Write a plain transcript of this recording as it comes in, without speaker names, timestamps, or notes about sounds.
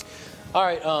All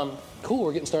right, cool.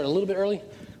 We're getting started a little bit early.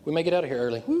 We may get out of here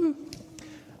early.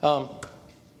 Woo-hoo.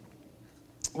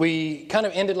 We kind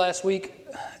of ended last week,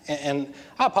 and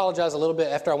I apologize a little bit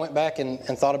after I went back and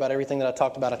thought about everything that I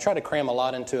talked about. I tried to cram a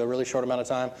lot into a really short amount of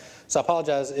time, so I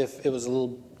apologize if it was a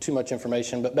little too much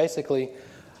information. But basically,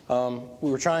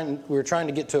 we were trying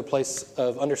to get to a place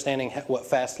of understanding what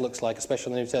fast looks like,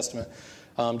 especially in the New Testament.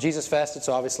 Jesus fasted,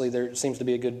 so obviously there seems to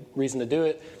be a good reason to do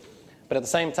it. But at the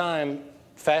same time,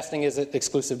 fasting isn't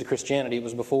exclusive to Christianity. It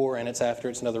was before and it's after.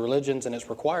 It's in other religions, and it's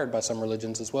required by some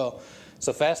religions as well.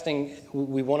 So fasting,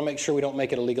 we want to make sure we don't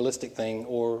make it a legalistic thing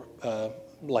or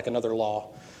like another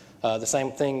law. The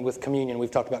same thing with communion. We've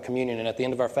talked about communion, and at the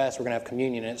end of our fast, we're going to have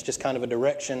communion, and it's just kind of a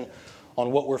direction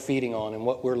on what we're feeding on and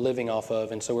what we're living off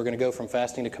of. And so we're going to go from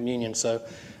fasting to communion. So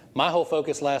my whole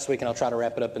focus last week, and I'll try to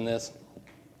wrap it up in this,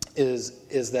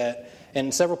 is that,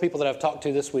 and several people that I've talked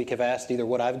to this week have asked either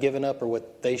what I've given up or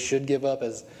what they should give up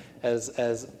as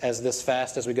this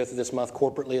fast as we go through this month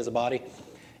corporately as a body.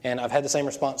 And I've had the same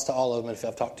response to all of them. If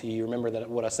I've talked to you, remember that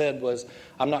what I said was,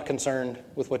 I'm not concerned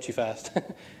with what you fast.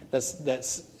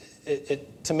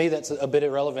 To me, that's a bit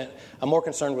irrelevant. I'm more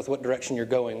concerned with what direction you're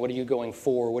going. What are you going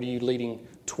for? What are you leading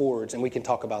towards? And we can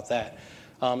talk about that.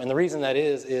 And the reason that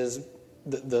is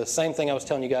the same thing I was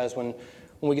telling you guys when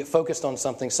we get focused on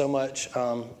something so much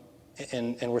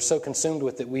and we're so consumed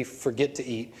with it, we forget to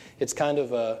eat. It's kind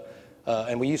of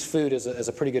and we use food as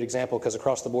a pretty good example because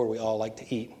across the board we all like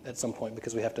to eat at some point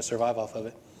because we have to survive off of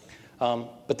it.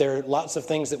 But there are lots of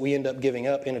things that we end up giving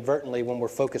up inadvertently when we're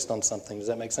focused on something. Does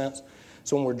that make sense?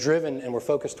 So when we're driven and we're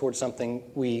focused towards something,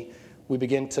 we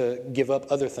begin to give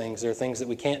up other things. There are things that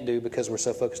we can't do because we're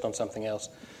so focused on something else.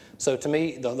 So to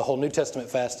me, the whole New Testament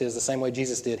fast is the same way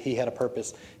Jesus did. He had a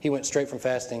purpose. He went straight from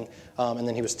fasting, and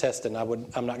then he was tested. And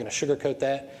I'm not going to sugarcoat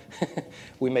that.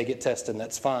 We may get tested, and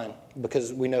that's fine,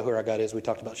 because we know who our God is. We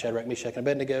talked about Shadrach, Meshach, and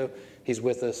Abednego. He's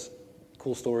with us.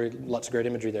 Cool story. Lots of great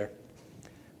imagery there.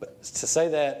 But to say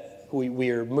that we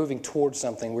are moving towards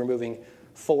something, we're moving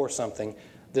for something.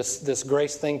 This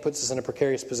grace thing puts us in a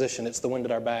precarious position. It's the wind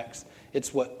at our backs.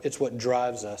 It's what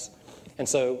drives us. And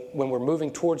so when we're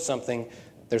moving towards something,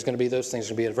 there's going to be those things. There's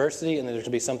going to be adversity, and then there's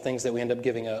going to be some things that we end up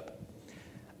giving up.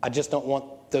 I just don't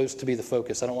want those to be the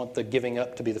focus. I don't want the giving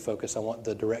up to be the focus. I want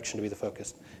the direction to be the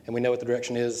focus. And we know what the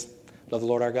direction is. Love the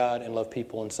Lord our God and love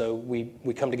people. And so we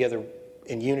come together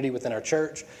in unity within our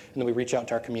church, and then we reach out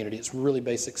to our community. It's really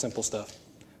basic, simple stuff.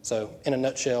 So in a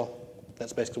nutshell,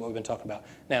 that's basically what we've been talking about.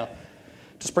 Now,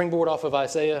 to springboard off of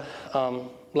Isaiah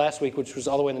last week, which was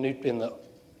all the way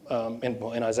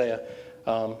in Isaiah,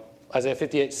 Isaiah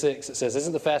 58:6, it says, "This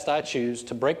is the fast I choose,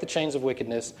 to break the chains of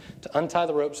wickedness, to untie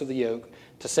the ropes of the yoke,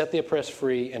 to set the oppressed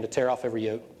free, and to tear off every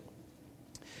yoke.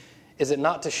 Is it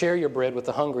not to share your bread with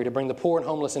the hungry, to bring the poor and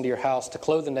homeless into your house, to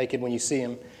clothe the naked when you see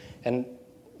him, and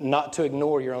not to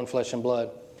ignore your own flesh and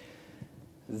blood?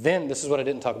 Then," this is what I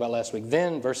didn't talk about last week,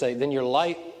 then, verse 8, "Then your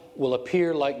light will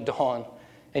appear like dawn,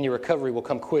 and your recovery will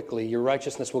come quickly. Your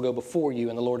righteousness will go before you,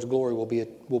 and the Lord's glory will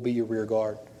be your rear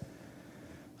guard."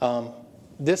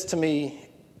 This, to me,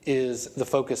 is the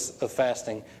focus of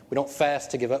fasting. We don't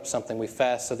fast to give up something. We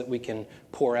fast so that we can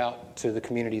pour out to the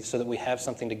community, so that we have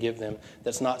something to give them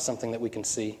that's not something that we can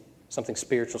see, something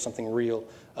spiritual, something real,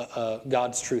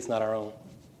 God's truth, not our own.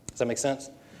 Does that make sense?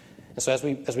 And so as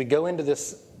we go into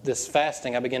this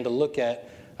fasting, I begin to look at,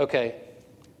 okay,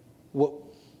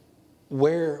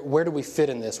 where do we fit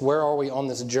in this? Where are we on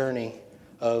this journey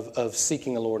of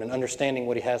seeking the Lord and understanding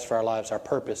what He has for our lives, our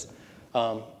purpose?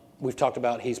 We've talked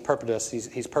about He's purposed us,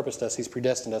 He's purposed us, He's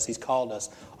predestined us, He's called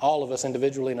us, all of us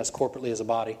individually and us corporately as a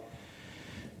body.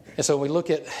 And so when we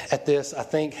look at this, I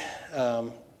think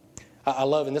I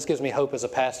love, and this gives me hope as a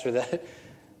pastor,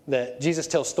 that Jesus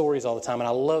tells stories all the time. And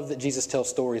I love that Jesus tells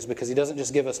stories because He doesn't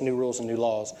just give us new rules and new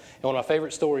laws. And one of my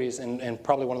favorite stories, and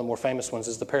probably one of the more famous ones,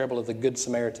 is the parable of the Good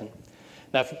Samaritan.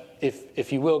 Now,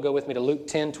 if you will, go with me to Luke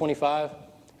 10:25.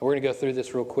 And we're going to go through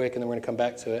this real quick, and then we're going to come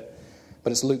back to it.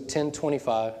 But it's Luke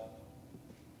 10:25.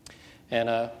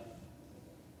 And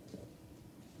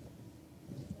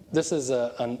this is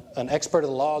an expert of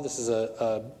the law. This is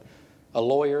a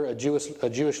lawyer, a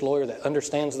Jewish lawyer that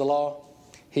understands the law.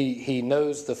 He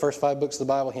knows the first 5 books of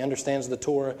the Bible. He understands the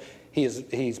Torah.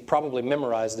 He's probably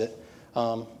memorized it.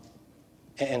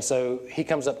 And so he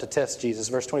comes up to test Jesus.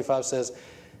 Verse 25 says,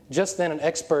 "Just then an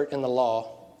expert in the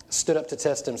law stood up to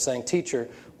test him, saying, 'Teacher,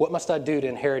 what must I do to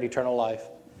inherit eternal life?'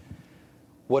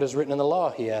 'What is written in the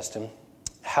law?' he asked him.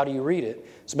 'How do you read it?'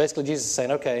 So basically Jesus is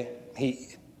saying, okay,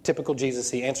 typical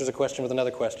Jesus, he answers a question with another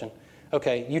question.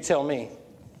 Okay, you tell me.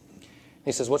 And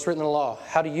he says, 'What's written in the law?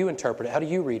 How do you interpret it? How do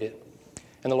you read it?'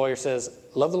 And the lawyer says,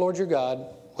 'Love the Lord your God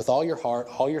with all your heart,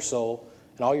 all your soul,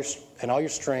 and all your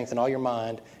strength and all your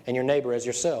mind, and your neighbor as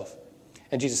yourself.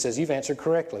 And Jesus says, you've answered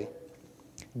correctly.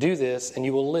 Do this and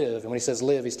you will live. And when he says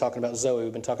live, he's talking about Zoe.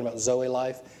 We've been talking about Zoe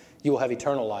life. You will have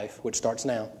eternal life, which starts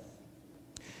now.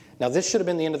 Now, this should have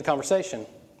been the end of the conversation,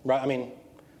 right? I mean,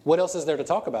 what else is there to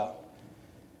talk about?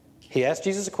 He asked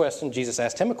Jesus a question. Jesus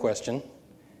asked him a question.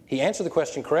 He answered the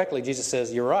question correctly. Jesus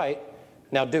says, you're right.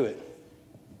 Now do it.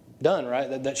 Done,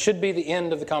 right? That should be the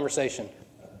end of the conversation.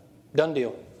 Done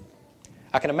deal.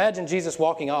 I can imagine Jesus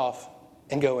walking off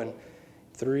and going,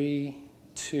 3,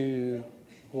 2,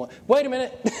 1. Wait a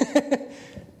minute.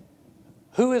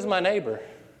 Who is my neighbor?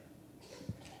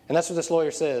 And that's what this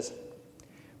lawyer says.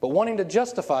 But wanting to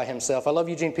justify himself, I love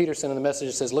Eugene Peterson in the Message.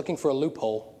 It says, looking for a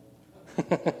loophole.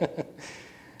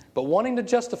 But wanting to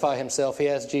justify himself, he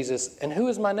asked Jesus, and who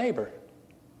is my neighbor?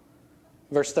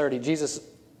 Verse 30, Jesus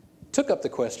took up the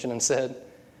question and said,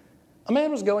 a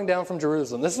man was going down from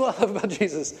Jerusalem. This is what I love about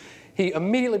Jesus. He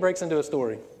immediately breaks into a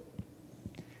story.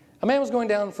 A man was going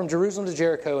down from Jerusalem to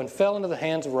Jericho and fell into the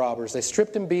hands of robbers. They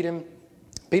stripped him, beat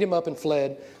him up, and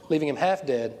fled, leaving him half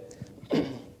dead.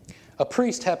 A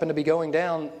priest happened to be going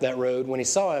down that road. When he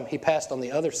saw him, he passed on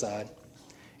the other side.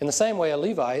 In the same way, a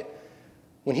Levite,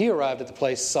 when he arrived at the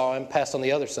place, saw him, passed on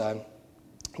the other side.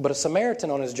 But a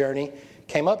Samaritan on his journey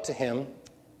came up to him,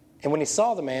 and when he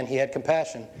saw the man, he had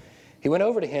compassion. He went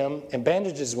over to him and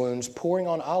bandaged his wounds, pouring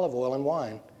on olive oil and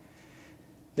wine.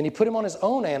 Then he put him on his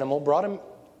own animal, brought him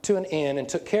to an inn, and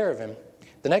took care of him.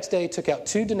 The next day he took out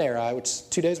 2 denarii, which is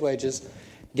 2 days' wages,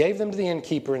 gave them to the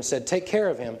innkeeper, and said, take care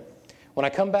of him. When I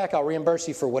come back, I'll reimburse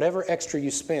you for whatever extra you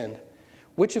spend.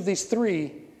 Which of these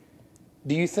 3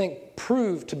 do you think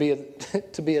proved to be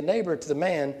a neighbor to the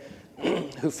man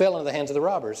who fell into the hands of the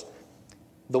robbers?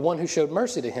 The one who showed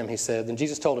mercy to him, he said. Then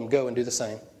Jesus told him, go and do the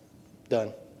same.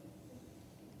 Done.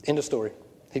 End of story.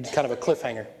 He's kind of a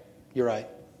cliffhanger. You're right.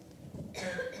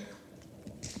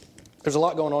 There's a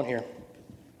lot going on here.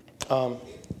 And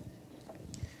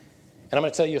I'm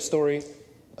going to tell you a story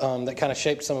that kind of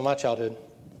shaped some of my childhood.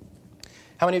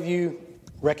 How many of you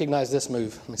recognize this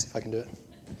move? Let me see if I can do it.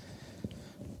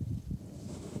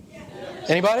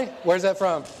 Anybody? Where's that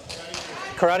from?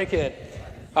 Karate Kid.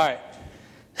 All right.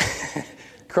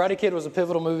 Karate Kid was a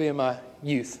pivotal movie in my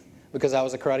youth because I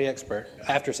was a karate expert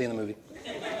after seeing the movie.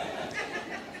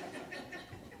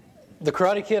 The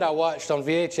Karate Kid I watched on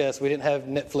VHS. We didn't have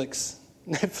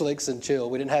Netflix and chill.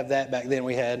 We didn't have that back then.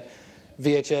 We had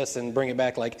VHS and bring it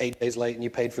back like 8 days late and you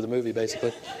paid for the movie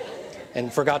basically.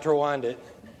 And forgot to rewind it.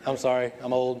 I'm sorry,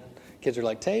 I'm old. Kids are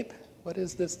like, tape? What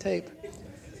is this tape?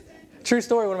 True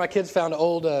story, one of my kids found an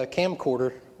old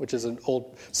camcorder, which is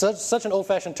such an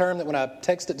old-fashioned term that when I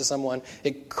text it to someone,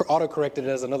 it auto-corrected it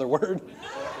as another word.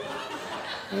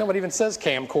 Nobody even says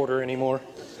camcorder anymore.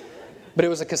 But it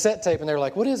was a cassette tape, and they were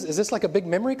like, is this like a big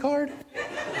memory card?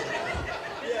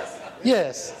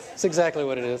 Yes, that's exactly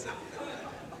what it is.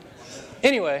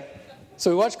 Anyway, so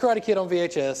we watched Karate Kid on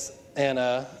VHS,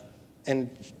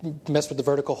 and messed with the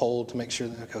vertical hold to make sure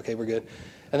that, okay, we're good.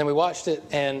 And then we watched it,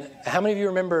 and how many of you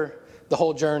remember the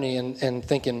whole journey and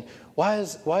thinking, why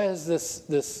is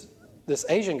this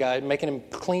Asian guy making him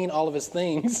clean all of his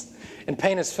things and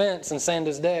paint his fence and sand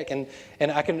his deck? And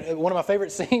one of my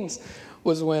favorite scenes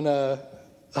was when Daniel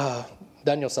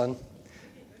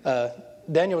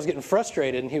was getting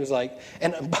frustrated, and he was like,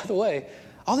 and by the way,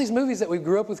 all these movies that we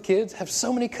grew up with kids have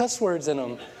so many cuss words in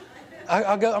them.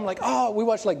 I'm like, we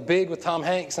watched like Big with Tom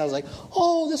Hanks, and I was like,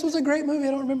 this was a great movie.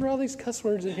 I don't remember all these cuss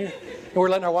words in here. And we're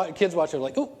letting our kids watch it,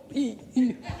 like,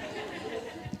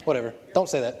 whatever. Don't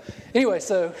say that. Anyway,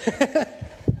 so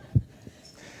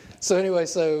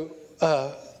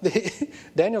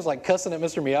Daniel's like cussing at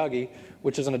Mr. Miyagi,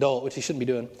 which is an adult, which he shouldn't be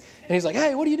doing. And he's like,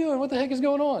 hey, what are you doing? What the heck is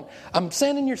going on? I'm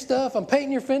sanding your stuff. I'm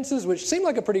painting your fences, which seemed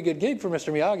like a pretty good gig for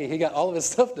Mr. Miyagi. He got all of his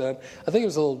stuff done. I think it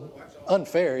was a little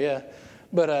unfair, yeah.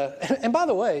 But, and by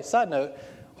the way, side note,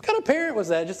 what kind of parent was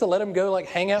that just to let him go like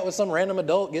hang out with some random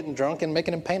adult getting drunk and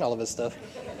making him paint all of his stuff?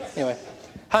 Anyway,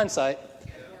 hindsight.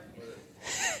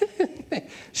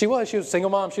 She was a single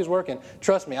mom. She was working.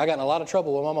 Trust me, I got in a lot of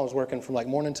trouble when my mom was working from like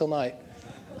morning till night.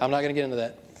 I'm not going to get into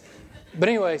that. But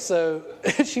anyway, so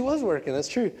she was working. That's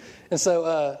true. And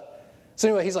so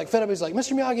anyway, he's like fed up. He's like,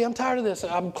 Mr. Miyagi, I'm tired of this.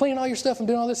 I'm cleaning all your stuff and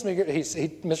doing all this.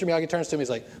 Mr. Miyagi turns to him. He's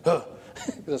like, huh.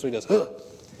 That's what he does. Huh.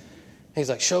 He's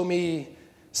like, show me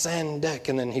sand deck.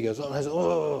 And then he goes,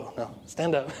 no,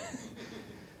 stand up.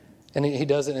 And he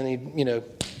does it, and he,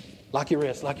 lock your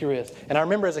wrist. And I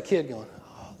remember as a kid going,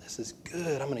 this is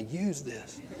good. I'm going to use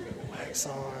this. Wax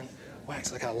on,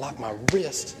 wax. I got to lock my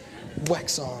wrist.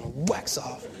 Wax on, wax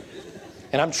off.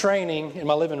 And I'm training in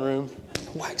my living room.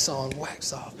 wax on,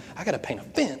 wax off. I got to paint a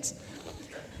fence.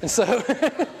 And so,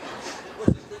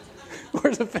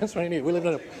 where's the fence when you need it? We live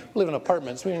in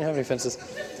apartments. We didn't have any fences.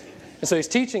 And so he's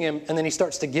teaching him, and then he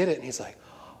starts to get it, and he's like,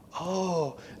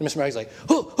 oh. And Mr. Maggie's like,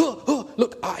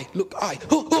 look, I,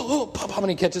 pop, and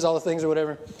he catches all the things or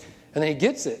whatever. And then he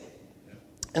gets it.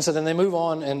 And so then they move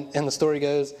on, and the story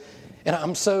goes. And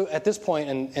I'm so, at this point,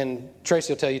 and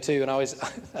Tracy will tell you too, and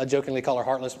I jokingly call her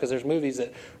heartless because there's movies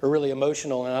that are really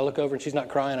emotional, and I look over and she's not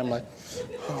crying. I'm like,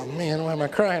 oh man, why am I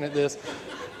crying at this?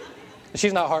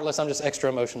 She's not heartless, I'm just extra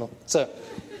emotional. So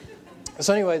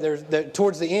anyway,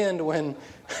 towards the end when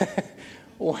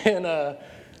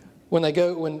when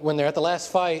they're at the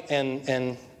last fight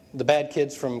and the bad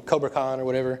kids from Cobra Khan or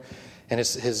whatever, and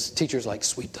his teacher's like,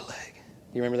 sweep the leg.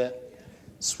 You remember that?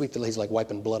 Sweep the leg. He's like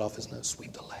wiping blood off his nose.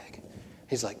 Sweep the leg.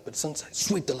 He's like, but sensei,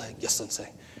 sweep the leg. Yes, sensei.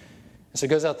 And so he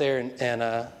goes out there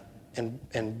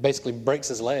and basically breaks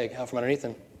his leg out from underneath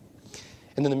him.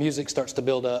 And then the music starts to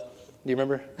build up. Do you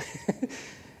remember?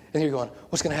 And you're going,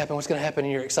 what's going to happen? What's going to happen?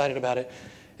 And you're excited about it.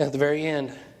 And at the very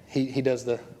end, he does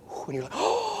the, and you're like,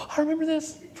 oh, I remember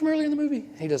this from earlier in the movie.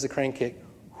 He does the crane kick.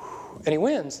 And he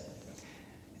wins.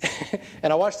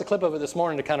 And I watched the clip of it this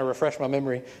morning to kind of refresh my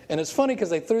memory. And it's funny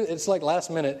because it's like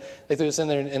last minute, they threw this in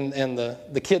there, and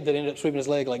the kid that ended up sweeping his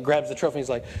leg like grabs the trophy and he's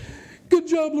like, good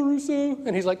job, LaRusso.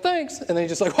 And he's like, thanks. And then he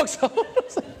just like walks off.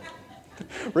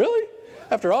 Really?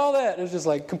 After all that, it was just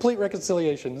like complete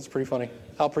reconciliation. It's pretty funny.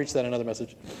 I'll preach that in another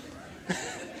message.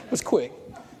 It was quick.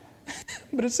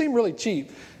 But it seemed really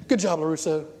cheap. Good job,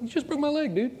 LaRusso. You just broke my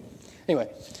leg, dude. Anyway,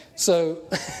 so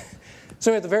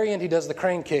at the very end, he does the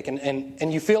crane kick,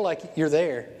 and you feel like you're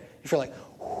there. You feel like,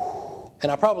 whoo.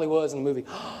 And I probably was in the movie.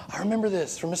 Oh, I remember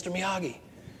this from Mr. Miyagi.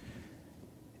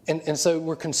 And so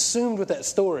we're consumed with that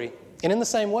story. And in the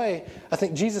same way, I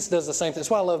think Jesus does the same thing.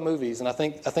 That's why I love movies. And I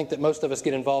think that most of us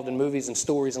get involved in movies and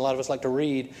stories, and a lot of us like to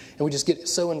read, and we just get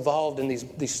so involved in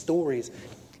these stories.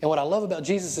 And what I love about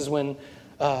Jesus is when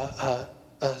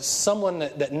someone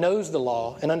that knows the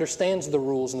law and understands the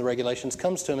rules and the regulations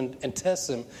comes to him and tests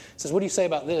him, says, what do you say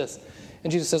about this?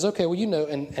 And Jesus says, okay, well, you know,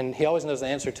 and he always knows the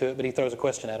answer to it, but he throws a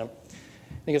question at him.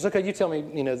 And he goes, okay, you tell me,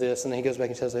 this. And then he goes back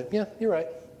and says, yeah, you're right.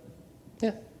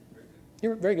 Yeah,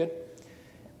 you're very good.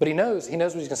 But he knows what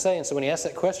he's going to say. And so when he asks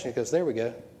that question, he goes, there we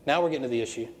go. Now we're getting to the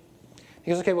issue.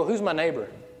 He goes, okay, well, who's my neighbor?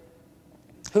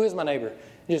 Who is my neighbor?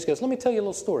 He just goes, let me tell you a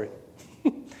little story.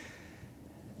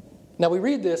 Now, we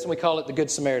read this and we call it the Good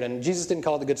Samaritan. Jesus didn't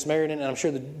call it the Good Samaritan, and I'm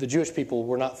sure the Jewish people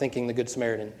were not thinking the Good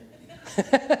Samaritan.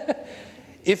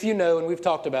 If you know, and we've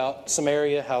talked about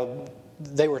Samaria, how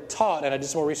they were taught, and I did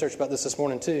some more research about this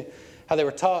morning too, how they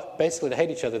were taught basically to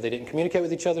hate each other. They didn't communicate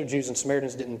with each other. Jews and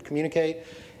Samaritans didn't communicate.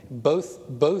 Both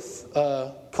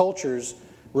cultures,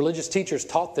 religious teachers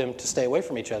taught them to stay away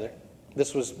from each other.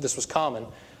 This was common.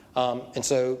 And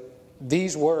so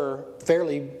these were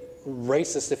fairly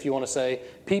racist, if you want to say,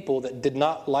 people that did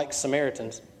not like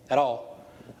Samaritans at all.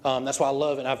 That's why I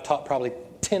love it. I've taught probably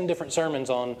 10 different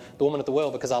sermons on the woman at the well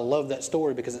because I love that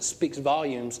story because it speaks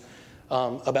volumes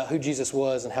about who Jesus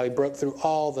was and how he broke through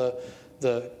all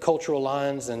the cultural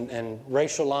lines and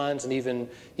racial lines and even,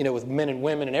 with men and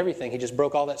women and everything. He just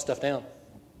broke all that stuff down.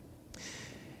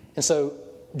 And so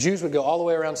Jews would go all the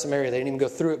way around Samaria. They didn't even go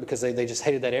through it because they just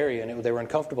hated that area and they were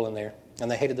uncomfortable in there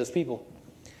and they hated those people.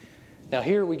 Now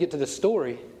here we get to this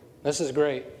story. This is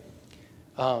great.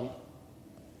 In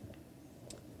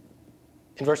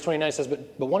verse 29 it says,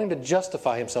 but wanting to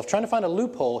justify himself, trying to find a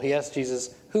loophole, he asked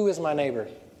Jesus, who is my neighbor?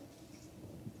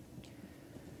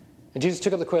 And Jesus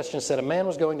took up the question and said, a man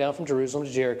was going down from Jerusalem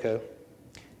to Jericho.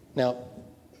 Now,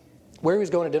 where he was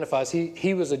going identifies,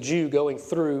 he was a Jew going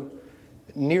through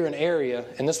near an area,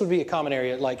 and this would be a common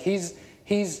area. Like he's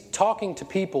talking to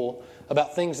people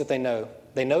about things that they know.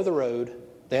 They know the road.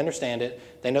 They understand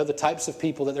it. They know the types of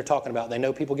people that they're talking about. They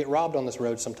know people get robbed on this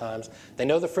road sometimes. They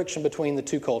know the friction between the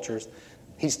two cultures.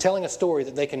 He's telling a story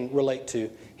that they can relate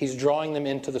to. He's drawing them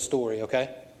into the story,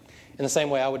 okay? In the same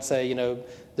way, I would say,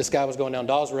 this guy was going down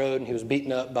Dawes Road and he was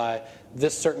beaten up by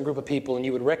this certain group of people, and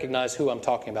you would recognize who I'm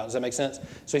talking about. Does that make sense?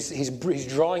 So he's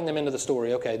drawing them into the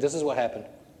story. Okay, this is what happened.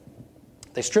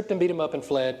 They stripped and beat him up and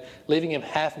fled, leaving him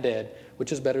half dead,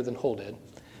 which is better than whole dead.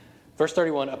 Verse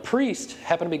 31, a priest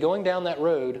happened to be going down that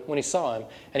road when he saw him,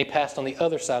 and he passed on the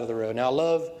other side of the road. Now, I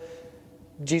love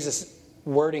Jesus'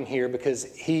 wording here because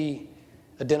he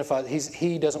identifies,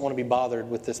 he doesn't want to be bothered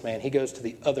with this man. He goes to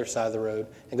the other side of the road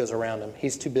and goes around him.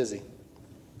 He's too busy.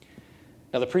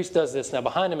 Now, the priest does this. Now,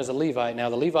 behind him is a Levite. Now,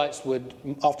 the Levites would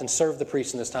often serve the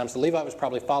priest in this time. So the Levite was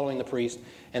probably following the priest,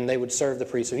 and they would serve the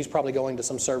priest. So he's probably going to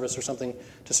some service or something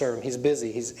to serve him. He's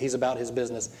busy. He's about his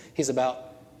business. He's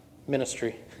about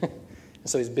ministry. And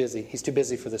so he's busy. He's too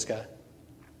busy for this guy.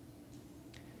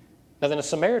 Now then a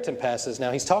Samaritan passes.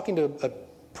 Now he's talking to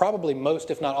probably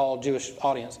most, if not all, Jewish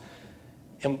audience.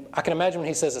 And I can imagine when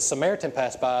he says a Samaritan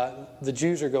passed by, the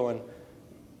Jews are going,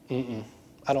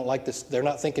 I don't like this. They're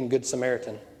not thinking Good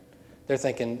Samaritan. They're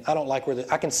thinking, I don't like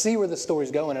I can see where the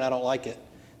story's going and I don't like it.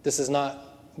 This is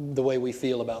not the way we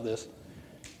feel about this.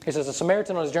 He says, a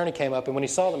Samaritan on his journey came up, and when he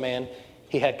saw the man,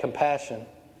 he had compassion.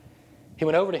 He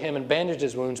went over to him and bandaged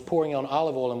his wounds, pouring on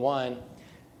olive oil and wine.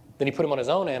 Then he put him on his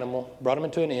own animal, brought him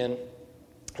into an inn,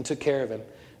 and took care of him.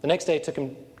 The next day he took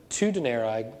him 2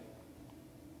 denarii,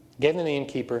 gave them to the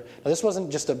innkeeper. Now this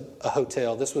wasn't just a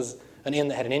hotel. This was an inn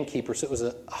that had an innkeeper, so it was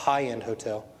a high-end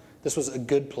hotel. This was a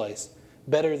good place.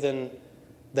 Better than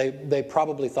they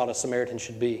probably thought a Samaritan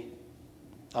should be,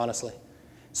 honestly.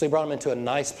 So he brought him into a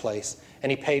nice place, and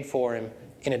he paid for him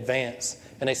in advance.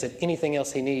 And they said, anything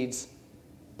else he needs,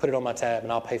 put it on my tab,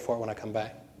 and I'll pay for it when I come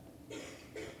back.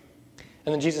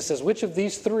 And then Jesus says, which of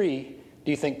these 3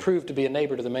 do you think proved to be a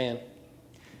neighbor to the man?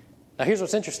 Now here's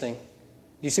what's interesting.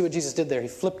 You see what Jesus did there? He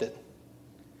flipped it.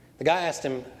 The guy asked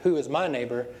him, who is my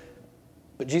neighbor?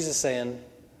 But Jesus is saying,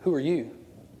 who are you?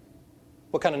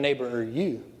 What kind of neighbor are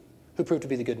you? Who proved to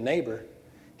be the good neighbor?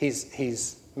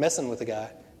 He's messing with the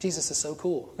guy. Jesus is so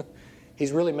cool.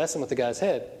 He's really messing with the guy's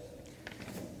head.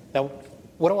 Now,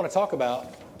 what I want to talk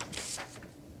about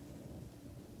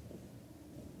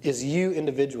is you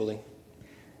individually.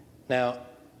 Now,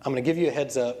 I'm going to give you a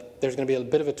heads up. There's going to be a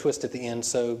bit of a twist at the end,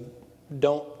 so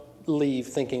don't leave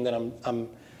thinking that I'm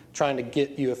trying to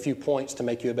get you a few points to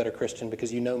make you a better Christian,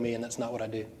 because you know me and that's not what I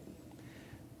do.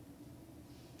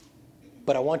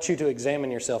 But I want you to examine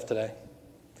yourself today.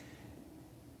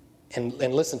 And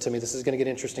listen to me, this is going to get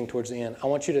interesting towards the end. I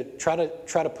want you to try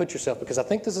to put yourself, because I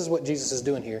think this is what Jesus is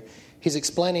doing here. He's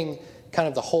explaining kind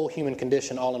of the whole human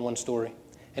condition all in one story.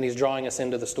 And he's drawing us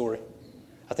into the story.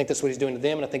 I think that's what he's doing to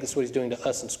them, and I think that's what he's doing to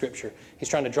us in Scripture. He's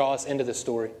trying to draw us into this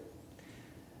story.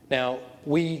 Now,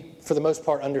 we, for the most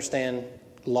part, understand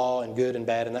law and good and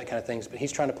bad and that kind of things, but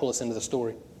he's trying to pull us into the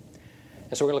story.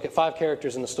 And so we're going to look at 5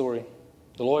 characters in the story.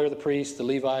 The lawyer, the priest, the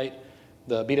Levite,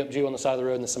 the beat-up Jew on the side of the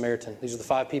road, and the Samaritan. These are the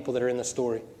 5 people that are in this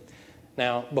story.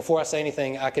 Now, before I say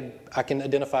anything, I can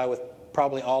identify with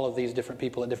probably all of these different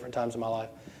people at different times in my life.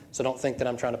 So don't think that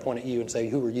I'm trying to point at you and say,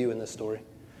 who are you in this story?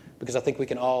 Because I think we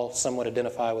can all somewhat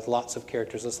identify with lots of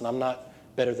characters. Listen, I'm not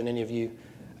better than any of you.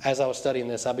 As I was studying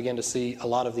this, I began to see a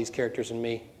lot of these characters in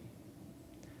me.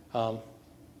 And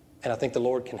I think the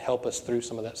Lord can help us through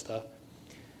some of that stuff.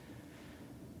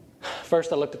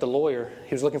 First, I looked at the lawyer.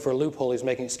 He was looking for a loophole. He was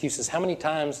making excuses. How many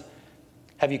times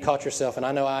have you caught yourself, and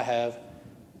I know I have,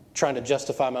 trying to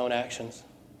justify my own actions?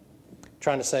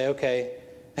 Trying to say, okay,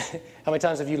 how many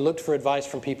times have you looked for advice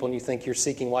from people and you think you're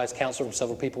seeking wise counsel from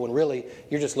several people when really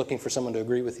you're just looking for someone to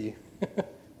agree with you?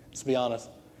 Let's be honest.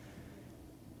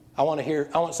 I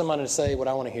want someone to say what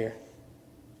I want to hear.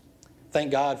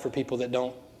 Thank God for people that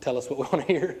don't tell us what we want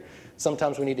to hear.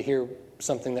 Sometimes we need to hear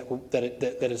something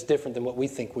that is different than what we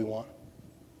think we want.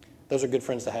 Those are good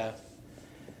friends to have.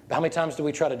 But how many times do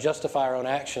we try to justify our own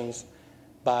actions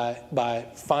by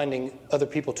finding other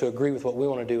people to agree with what we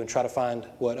want to do and try to find,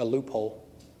 a loophole?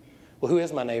 Well, who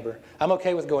is my neighbor? I'm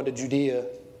okay with going to Judea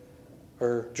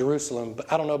or Jerusalem,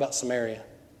 but I don't know about Samaria.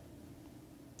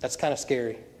 That's kind of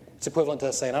scary. It's equivalent to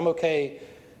us saying, I'm okay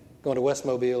going to West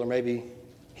Mobile or maybe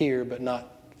here, but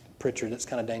not Pritchard. That's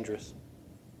kind of dangerous.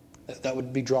 That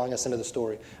would be drawing us into the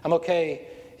story. I'm okay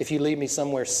if you leave me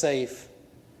somewhere safe,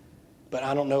 but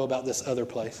I don't know about this other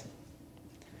place.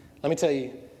 Let me tell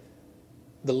you,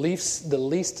 the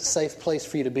least safe place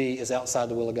for you to be is outside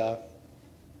the will of God.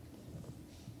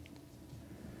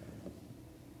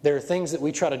 There are things that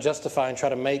we try to justify and try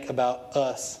to make about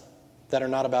us that are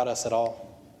not about us at all.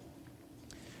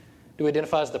 Do we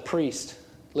identify as the priest?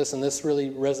 Listen, this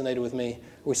really resonated with me.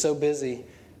 We're so busy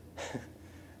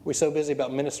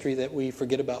about ministry that we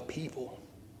forget about people.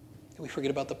 We forget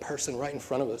about the person right in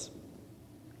front of us.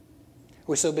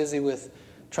 We're so busy with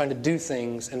trying to do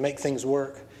things and make things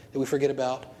work that we forget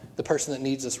about the person that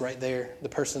needs us right there, the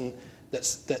person that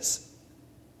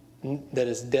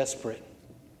is desperate.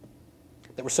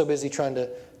 That we're so busy trying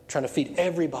to feed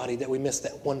everybody that we miss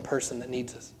that one person that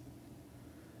needs us.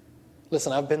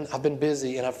 Listen, I've been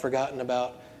busy and I've forgotten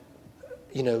about,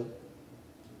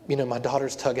 my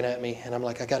daughter's tugging at me and I'm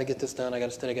like, I got to get this done. I got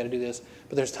to study. I got to do this.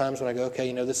 But there's times when I go,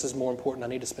 okay, this is more important. I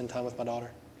need to spend time with my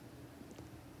daughter.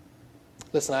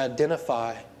 Listen, I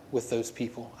identify with those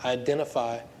people. I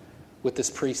identify with this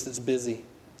priest that's busy.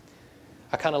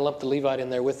 I kind of lumped the Levite in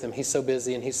there with him. He's so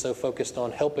busy and he's so focused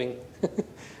on helping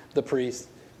the priest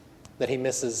that he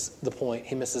misses the point.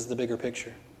 He misses the bigger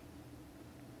picture.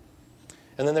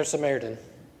 And then there's Samaritan.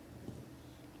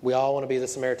 We all want to be the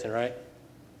Samaritan, right?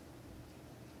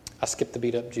 I skipped the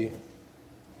beat up Jew,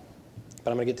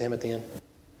 but I'm going to get to him at the end.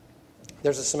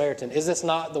 There's a Samaritan. Is this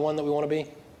not the one that we want to be?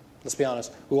 Let's be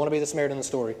honest. We want to be the Samaritan in the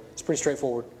story. It's pretty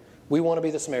straightforward. We want to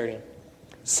be the Samaritan.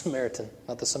 Samaritan,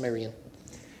 not the Sumerian.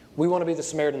 We want to be the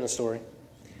Samaritan in the story.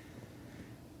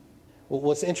 Well,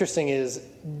 what's interesting is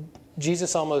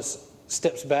Jesus almost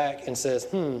steps back and says,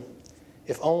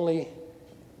 if only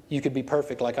you could be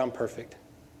perfect like I'm perfect.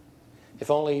 If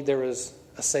only there was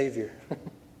a Savior.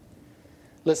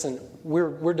 Listen,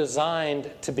 we're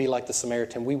designed to be like the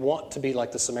Samaritan. We want to be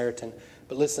like the Samaritan.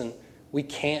 But listen, we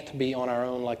can't be on our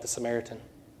own like the Samaritan.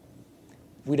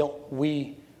 We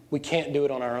can't do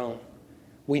it on our own.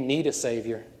 We need a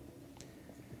Savior.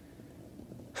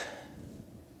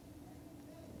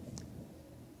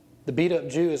 The beat-up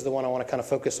Jew is the one I want to kind of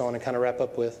focus on and kind of wrap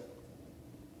up with.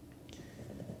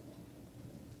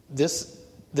 This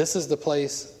is the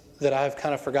place that I've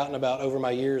kind of forgotten about over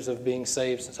my years of being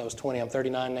saved since I was 20. I'm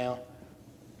 39 now.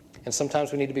 And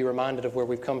sometimes we need to be reminded of where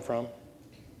we've come from.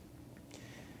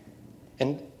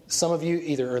 And some of you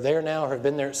either are there now or have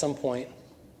been there at some point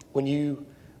when you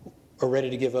are ready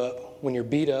to give up, when you're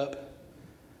beat up,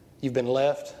 you've been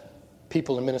left,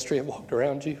 people in ministry have walked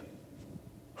around you.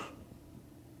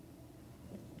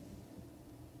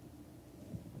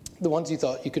 The ones you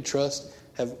thought you could trust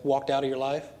have walked out of your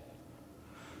life.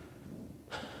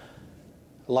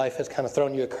 Life has kind of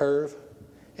thrown you a curve,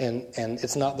 and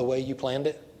it's not the way you planned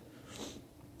it.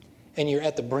 And you're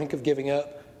at the brink of giving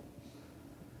up,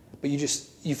 but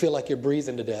you feel like you're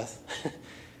breathing to death.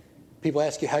 People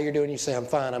ask you how you're doing, you say, I'm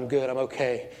fine, I'm good, I'm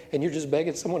okay. And you're just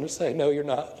begging someone to say, no, you're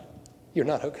not. You're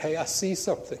not okay. I see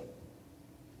something.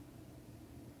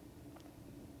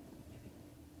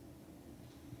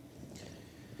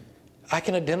 I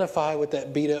can identify with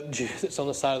that beat-up Jew that's on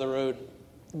the side of the road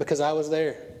because I was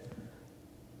there.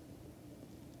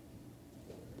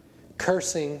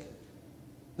 Cursing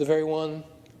the very one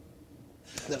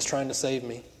that's trying to save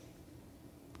me.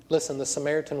 Listen, the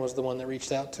Samaritan was the one that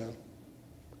reached out to him.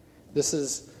 This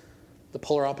is the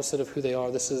polar opposite of who they are.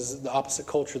 This is the opposite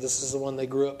culture. This is the one they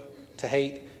grew up to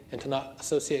hate and to not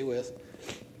associate with.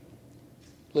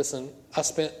 Listen, I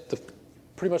spent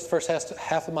pretty much the first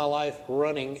half of my life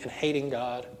running and hating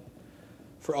God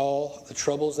for all the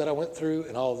troubles that I went through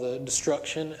and all the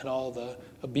destruction and all the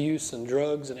abuse and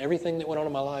drugs and everything that went on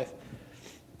in my life.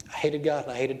 I hated God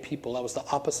and I hated people. I was the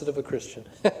opposite of a Christian.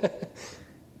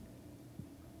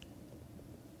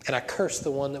 And I cursed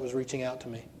the one that was reaching out to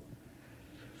me.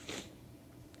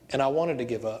 And I wanted to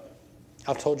give up.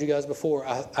 I've told you guys before,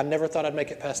 I never thought I'd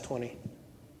make it past 20.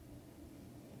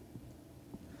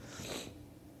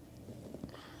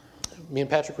 Me and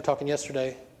Patrick were talking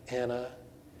yesterday, and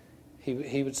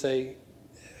he would say,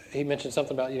 he mentioned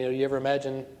something about, you ever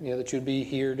imagine, that you'd be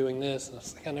here doing this? And I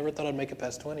was like, I never thought I'd make it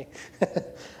past 20.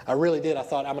 I really did. I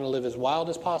thought I'm going to live as wild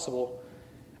as possible.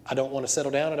 I don't want to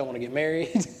settle down. I don't want to get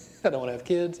married. I don't want to have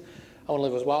kids. I want to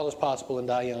live as wild as possible and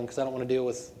die young because I don't want to deal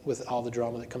with all the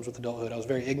drama that comes with adulthood. I was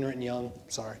very ignorant and young.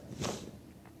 Sorry.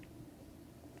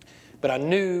 But I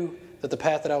knew that the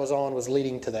path that I was on was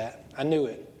leading to that. I knew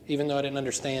it, even though I didn't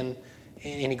understand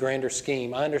any grander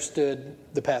scheme. I understood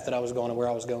the path that I was going and where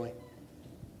I was going.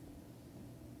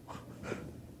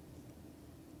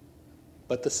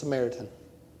 But the Samaritan,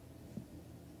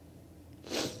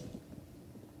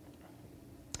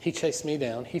 he chased me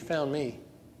down. He found me.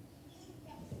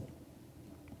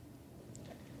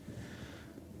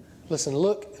 Listen,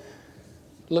 look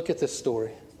at this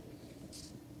story.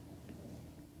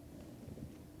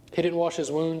 He didn't wash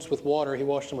his wounds with water. He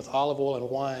washed them with olive oil and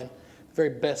wine, the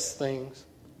very best things.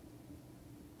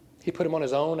 He put him on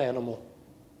his own animal.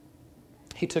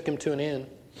 He took him to an inn.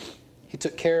 He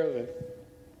took care of him.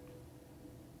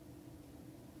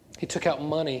 He took out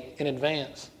money in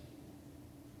advance.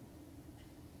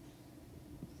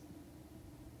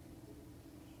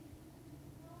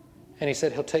 And he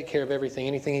said he'll take care of everything.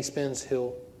 Anything he spends,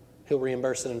 he'll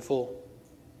reimburse it in full.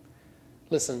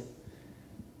 Listen,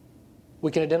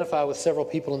 we can identify with several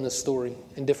people in this story.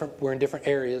 We're in different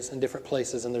areas and different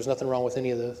places, and there's nothing wrong with any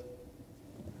of those.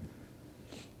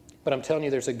 But I'm telling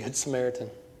you, there's a good Samaritan.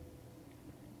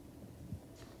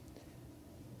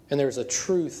 And there's a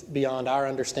truth beyond our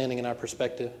understanding and our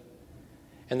perspective.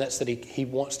 And that's that he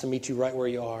wants to meet you right where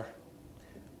you are.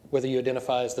 Whether you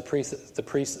identify as the priest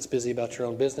that's busy about your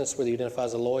own business, whether you identify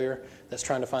as a lawyer that's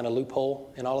trying to find a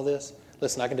loophole in all of this.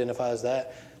 Listen, I can identify as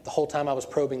that. The whole time I was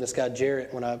probing this guy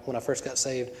Jarrett when I first got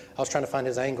saved, I was trying to find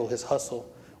his angle, his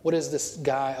hustle. What is this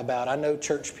guy about? I know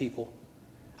church people.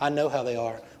 I know how they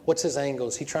are. What's his angle?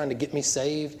 Is he trying to get me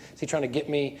saved? Is he trying to get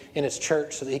me in his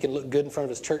church so that he can look good in front of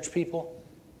his church people?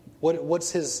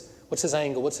 What's his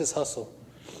angle? What's his hustle?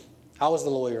 I was the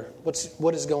lawyer.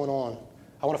 What is going on?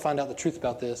 I want to find out the truth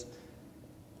about this.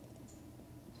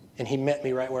 And he met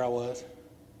me right where I was.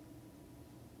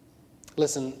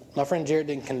 Listen, my friend Jared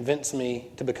didn't convince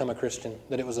me to become a Christian,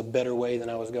 that it was a better way than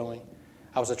I was going.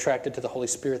 I was attracted to the Holy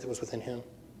Spirit that was within him.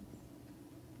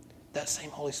 That same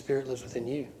Holy Spirit lives within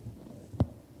you.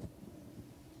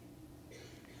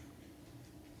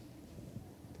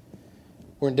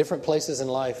 We're in different places in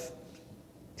life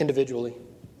individually.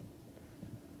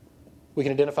 We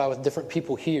can identify with different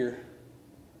people here,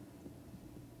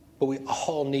 but we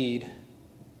all need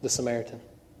the Samaritan,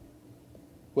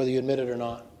 whether you admit it or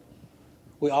not.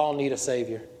 We all need a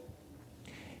Savior.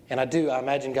 And I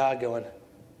imagine God going,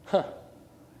 huh,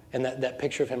 and that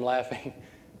picture of him laughing.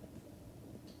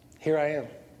 Here I am.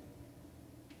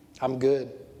 I'm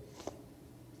good.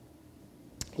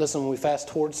 Listen, when we fast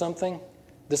towards something,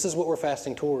 this is what we're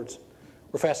fasting towards.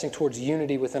 We're fasting towards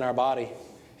unity within our body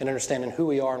and understanding who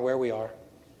we are and where we are.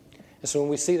 And so when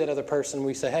we see that other person,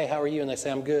 we say, hey, how are you? And they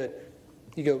say, I'm good.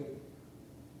 You go,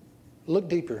 look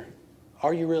deeper.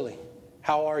 Are you really?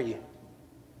 How are you?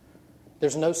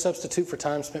 There's no substitute for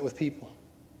time spent with people.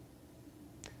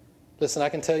 Listen, I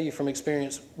can tell you from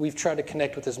experience, we've tried to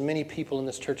connect with as many people in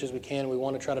this church as we can. We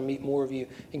want to try to meet more of you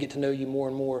and get to know you more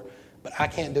and more. But I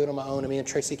can't do it on my own, and me and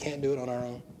Tracy can't do it on our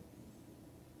own.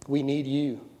 We need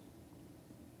you.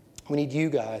 We need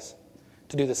you guys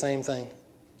to do the same thing.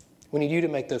 We need you to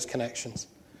make those connections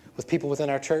with people within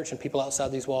our church and people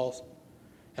outside these walls.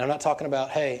 And I'm not talking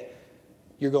about, hey,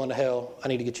 you're going to hell. I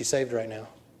need to get you saved right now.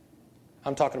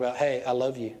 I'm talking about, hey, I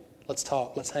love you. Let's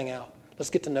talk. Let's hang out.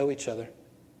 Let's get to know each other.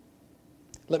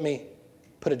 Let me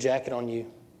put a jacket on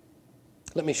you.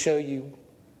 Let me show you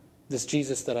this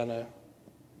Jesus that I know.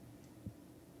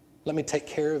 Let me take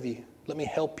care of you. Let me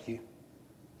help you.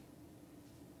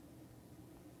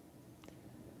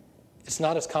 It's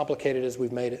not as complicated as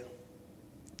we've made it.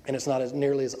 And it's not as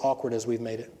nearly as awkward as we've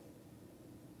made it.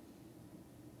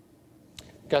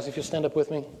 Guys, if you'll stand up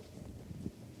with me.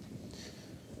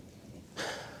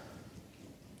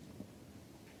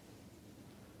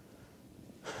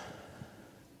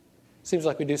 Seems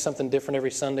like we do something different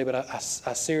every Sunday, but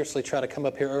I seriously try to come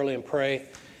up here early and pray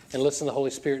and listen to the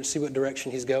Holy Spirit and see what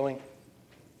direction He's going.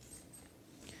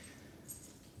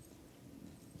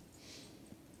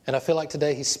 And I feel like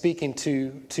today He's speaking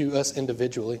to us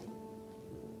individually.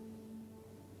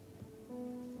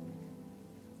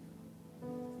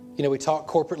 You know, we talk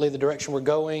corporately the direction we're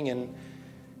going and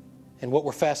what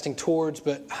we're fasting towards,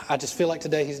 but I just feel like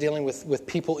today He's dealing with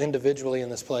people individually in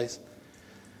this place.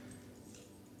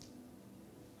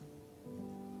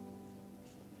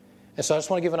 And so I just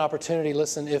want to give an opportunity.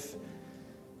 Listen, if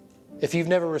you've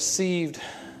never received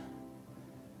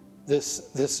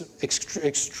this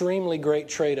extremely great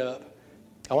trade up,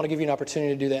 I want to give you an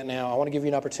opportunity to do that now. I want to give you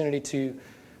an opportunity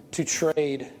to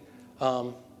trade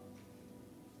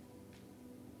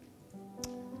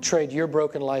your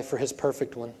broken life for His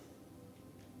perfect one.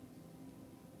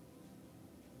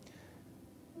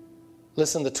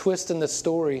 Listen, the twist in this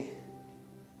story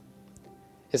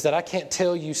is that I can't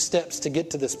tell you steps to get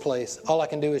to this place. All I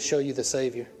can do is show you the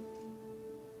Savior.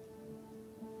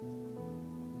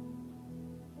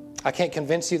 I can't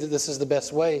convince you that this is the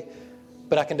best way,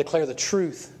 but I can declare the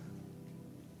truth.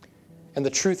 And the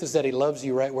truth is that He loves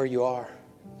you right where you are.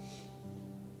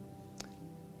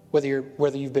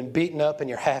 Whether you've been beaten up and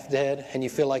you're half dead and you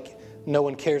feel like no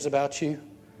one cares about you,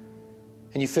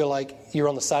 and you feel like you're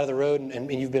on the side of the road and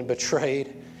you've been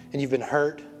betrayed and you've been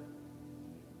hurt,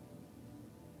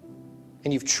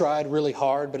 and you've tried really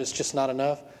hard, but it's just not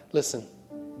enough. Listen,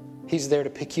 He's there to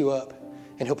pick you up,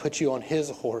 and He'll put you on His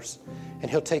horse,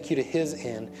 and He'll take you to His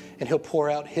end, and He'll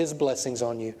pour out His blessings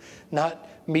on you. Not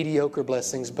mediocre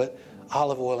blessings, but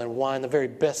olive oil and wine, the very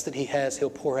best that He has,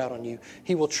 He'll pour out on you.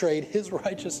 He will trade His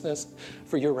righteousness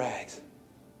for your rags.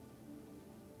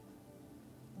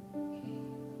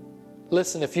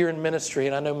 Listen, if you're in ministry,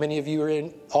 and I know many of you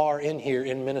are in here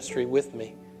in ministry with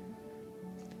me.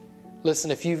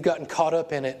 Listen, if you've gotten caught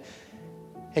up in it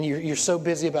and you're so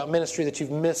busy about ministry that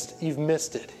you've missed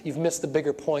it. You've missed the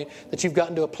bigger point, that you've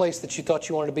gotten to a place that you thought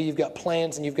you wanted to be. You've got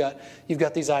plans and you've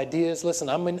got these ideas. Listen,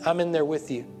 I'm in there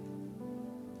with you.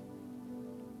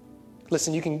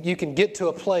 Listen, you can get to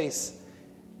a place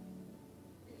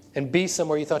and be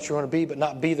somewhere you thought you were going to be, but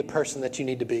not be the person that you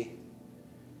need to be.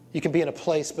 You can be in a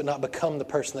place but not become the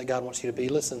person that God wants you to be.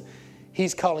 Listen,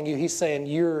 He's calling you. He's saying,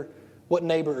 what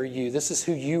neighbor are you? This is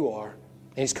who you are.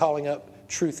 And He's calling up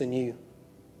truth in you.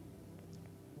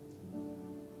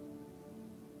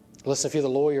 Listen, if you're the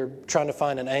lawyer trying to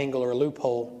find an angle or a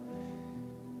loophole,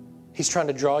 he's trying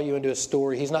to draw you into a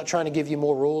story. He's not trying to give you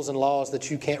more rules and laws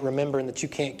that you can't remember and that you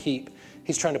can't keep.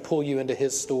 He's trying to pull you into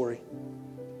his story.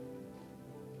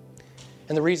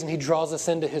 And the reason he draws us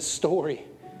into his story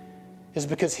is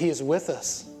because he is with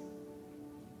us.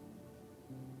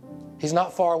 He's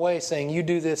not far away saying, you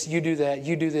do this, you do that,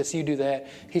 you do this, you do that.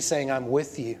 He's saying, I'm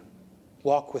with you.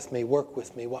 Walk with me, work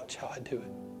with me, watch how I do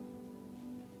it.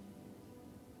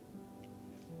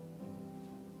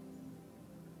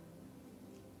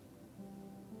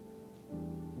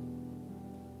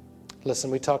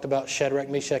 Listen, we talked about Shadrach,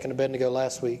 Meshach, and Abednego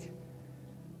last week.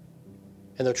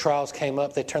 And their trials came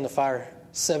up, they turned the fire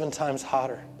 7 times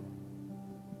hotter.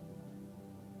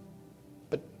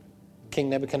 But King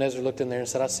Nebuchadnezzar looked in there and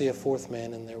said, I see a 4th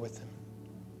man in there with him.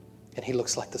 And he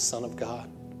looks like the Son of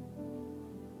God.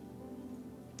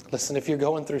 Listen, if you're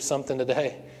going through something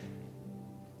today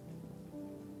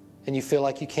and you feel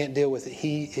like you can't deal with it,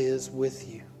 he is with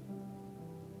you.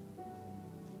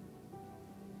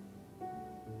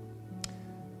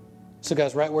 So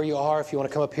guys, right where you are, if you want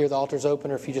to come up here, the altar's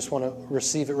open, or if you just want to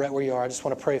receive it right where you are, I just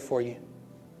want to pray for you.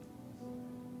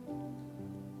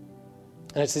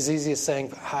 And it's as easy as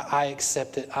saying, I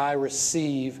accept it. I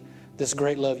receive this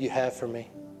great love you have for me.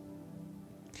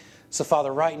 So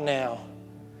Father, right now,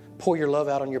 pour your love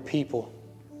out on your people.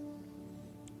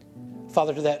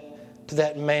 Father, to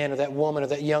that man or that woman or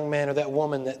that young man or that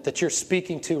woman that you're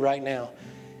speaking to right now,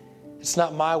 it's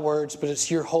not my words, but it's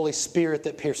your Holy Spirit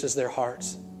that pierces their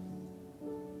hearts.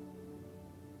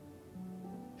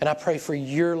 And I pray for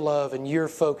your love and your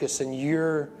focus and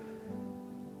your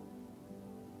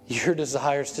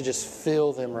desires to just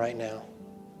fill them right now.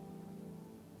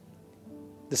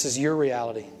 This is your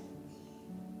reality.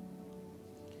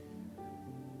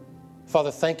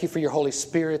 Father, thank you for your Holy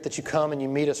Spirit that you come and you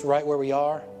meet us right where we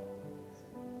are.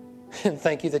 And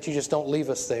thank you that you just don't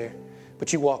leave us there,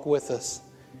 but you walk with us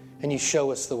and you show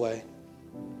us the way.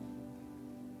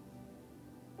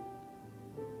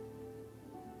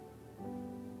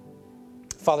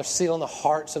 Father, seal in the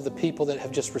hearts of the people that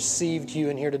have just received you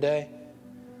in here today.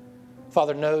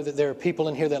 Father, know that there are people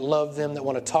in here that love them, that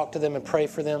want to talk to them and pray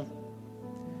for them.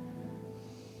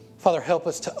 Father, help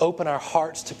us to open our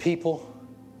hearts to people.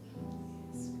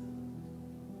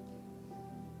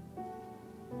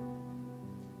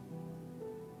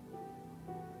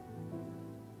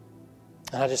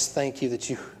 And I just thank you that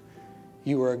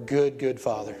you are a good, good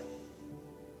Father.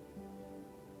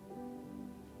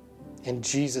 In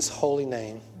Jesus' holy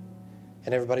name.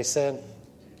 And everybody said,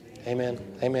 amen.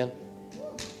 Amen.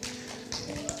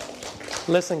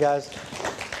 Listen, guys,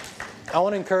 I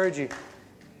want to encourage you.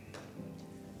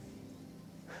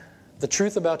 The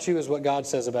truth about you is what God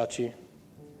says about you.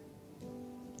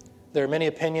 There are many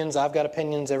opinions. I've got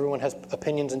opinions. Everyone has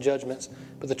opinions and judgments.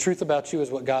 But the truth about you is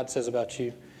what God says about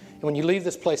you. And when you leave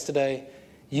this place today,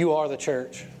 you are the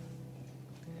church.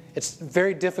 It's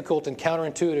very difficult and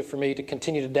counterintuitive for me to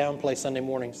continue to downplay Sunday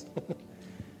mornings.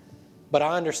 But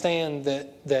I understand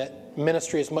that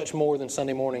ministry is much more than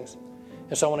Sunday mornings.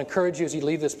 And so I want to encourage you as you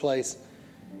leave this place,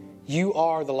 you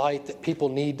are the light that people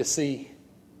need to see.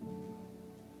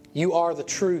 You are the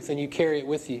truth and you carry it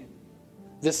with you.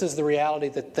 This is the reality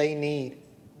that they need.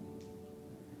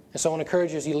 And so I want to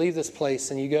encourage you as you leave this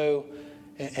place and you go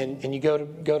and you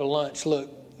go to lunch,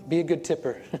 look, be a good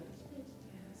tipper.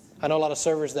 I know a lot of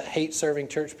servers that hate serving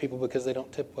church people because they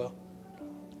don't tip well.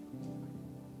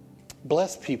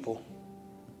 Bless people.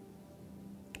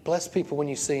 Bless people when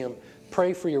you see them.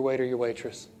 Pray for your waiter, your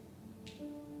waitress.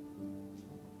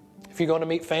 If you're going to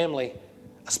meet family,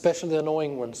 especially the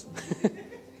annoying ones,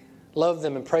 love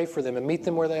them and pray for them and meet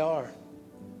them where they are.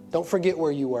 Don't forget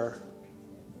where you were.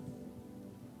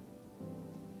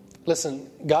 Listen,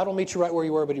 God will meet you right where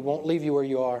you were, but He won't leave you where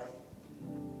you are.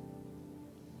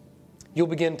 You'll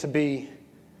begin to be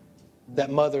that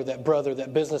mother, that brother,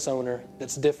 that business owner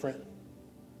that's different.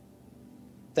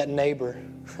 That neighbor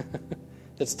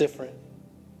that's different.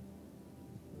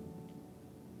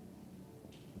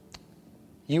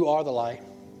 You are the light.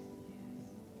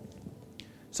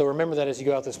 So remember that as you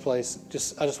go out this place.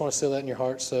 I just want to seal that in your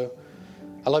heart. So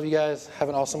I love you guys. Have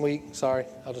an awesome week. Sorry,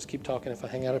 I'll just keep talking if I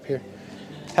hang out up here.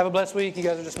 Have a blessed week. You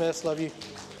guys are dismissed. Love you.